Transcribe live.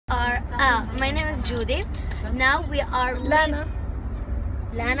My name is Judy. Now we are Lana.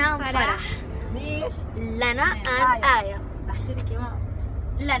 Lana and Farah. Lana and Aya.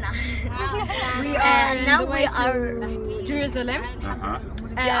 Lana. We are And on now the way we are to Jerusalem.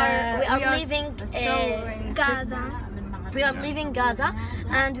 we are leaving Gaza. We are leaving Gaza,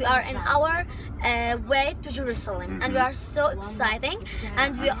 and we are in our way to Jerusalem, and we are so exciting,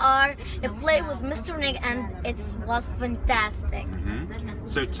 and we are play with Mr. Nick, and it was fantastic.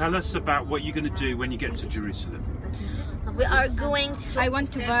 So tell us about what you're going to do when you get to Jerusalem. We are going to. I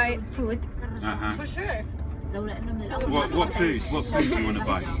want to buy food. For sure. What food? What food do you want to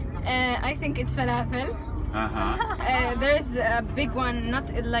buy? I think it's falafel. There's a big one,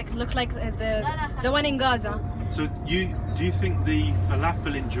 not look like the one in Gaza. So do you think the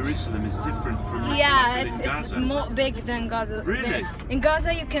falafel in Jerusalem is different from the falafel in Gaza? It's more big than Gaza. Really? In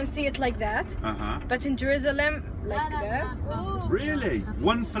Gaza you can see it like that, but in Jerusalem like that. Really?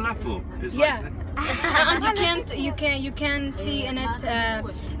 One falafel is Yeah. like that? And you can see in it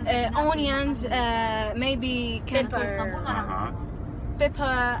onions, maybe pepper,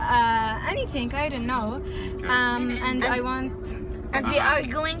 anything, I don't know. And I want. And we are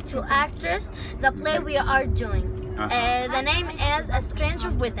going to actress the play we are doing. The name is A Stranger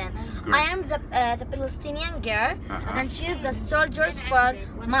Within. Great. I am the Palestinian girl, and she is the soldiers for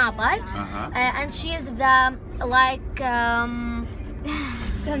Ma'bar, and she is the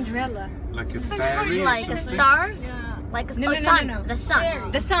Cinderella. Like a fairy? Like a stars, like a sun. No. The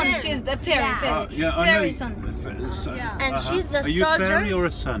sun. The sun. She's the fairy. Fairy sun. And she's the Are you a soldiers. fairy or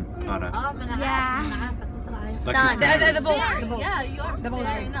a sun, Farah? Yeah. Like Sun. a fairy? The boat. Yeah, you are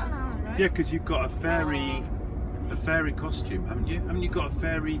very nice. Yeah, because you've got a fairy costume, haven't you? Haven't you got a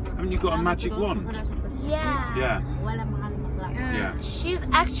fairy? Haven't you got a magic wand? Yeah. Yeah. She's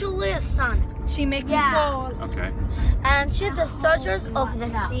actually a sun. She make me fall. Okay. And she's the soldiers of the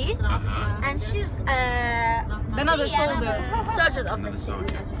sea. And she's Another soldier. Soldiers of the sea.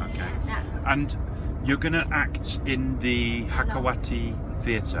 Soldiers. Okay. And you're going to act in the Hakawati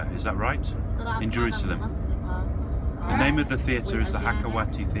Theatre, is that right? In Jerusalem. The name of the theatre is the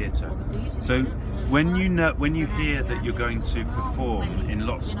Hakawati Theatre. So when you hear that you're going to perform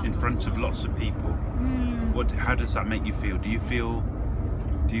in front of lots of people, how does that make you feel? Do you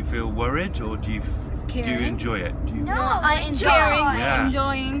feel worried, or do you enjoy it? No, I enjoy.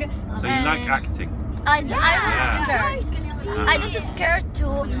 Enjoying. So you like acting? I'm scared. I don't scared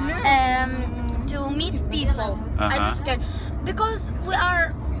to meet people. I don't scared because we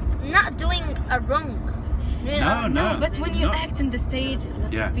are not doing a wrong. No, but when you act in the stage,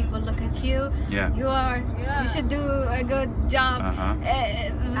 lots of people look at you. You should do a good job.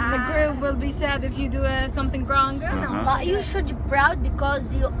 The group will be sad if you do something wrong. But you should be proud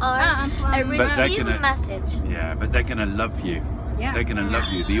because you are receive a message. Yeah, but they're gonna love you. Yeah. They're gonna love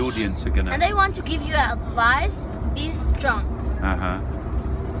you. The audience are gonna. And they want to give you advice. Be strong. Yeah,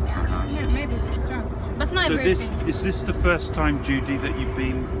 maybe be strong, but not So everything. is this the first time, Judy, that you've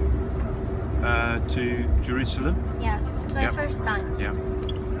been to Jerusalem? Yes, it's my first time. Yeah.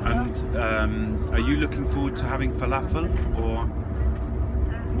 And are you looking forward to having falafel, or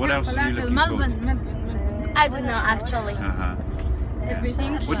what else are you looking forward to? I don't know actually.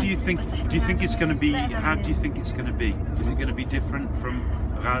 Everything. What do you think? Do you think it's going to be? How do you think it's going to be? Is it going to be different from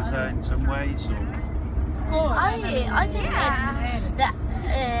Gaza in some ways, or? Of course. I think it's the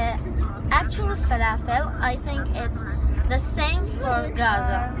actual falafel. I think it's the same for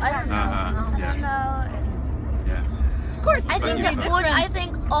Gaza. I don't know. Yeah. Of course. I think the food. I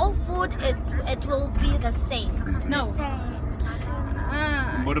think all food it will be the same. No.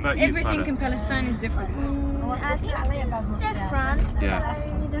 What about you, everything Farah? in Palestine is different. I think it's different. Yeah.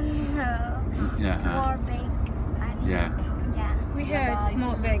 I don't know. It's more big. We hear it's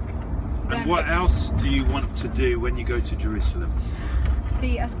more big. And what else do you want to do when you go to Jerusalem?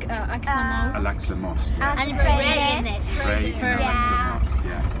 See Aqsa Mosque. Al-Aqsa Mosque. And pray in it. Pray in Al-Aqsa Mosque.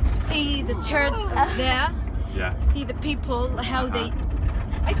 Yeah. See the church there. Yeah. See the people, how they.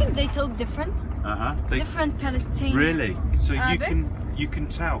 I think they talk different. Different Palestinian. Really? So you can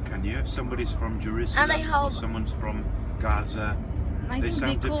tell, can you, if somebody's from Jerusalem And I hope or someone's from Gaza? I think they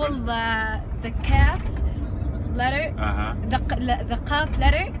sound call different? the kaf letter, the qaf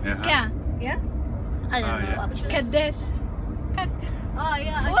letter, ka. Yeah. I don't know actually. Kaddesh. Oh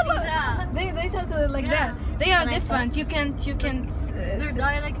yeah, I think that. They talk like that. They are different. You can't. Their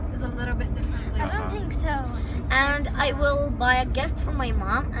dialect is a little bit different. I don't think so. And I will buy a gift for my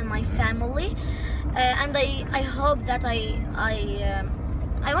mom and my family, and I hope that I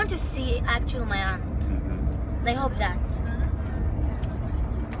want to see actually my aunt. I hope that.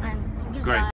 And goodbye. Great.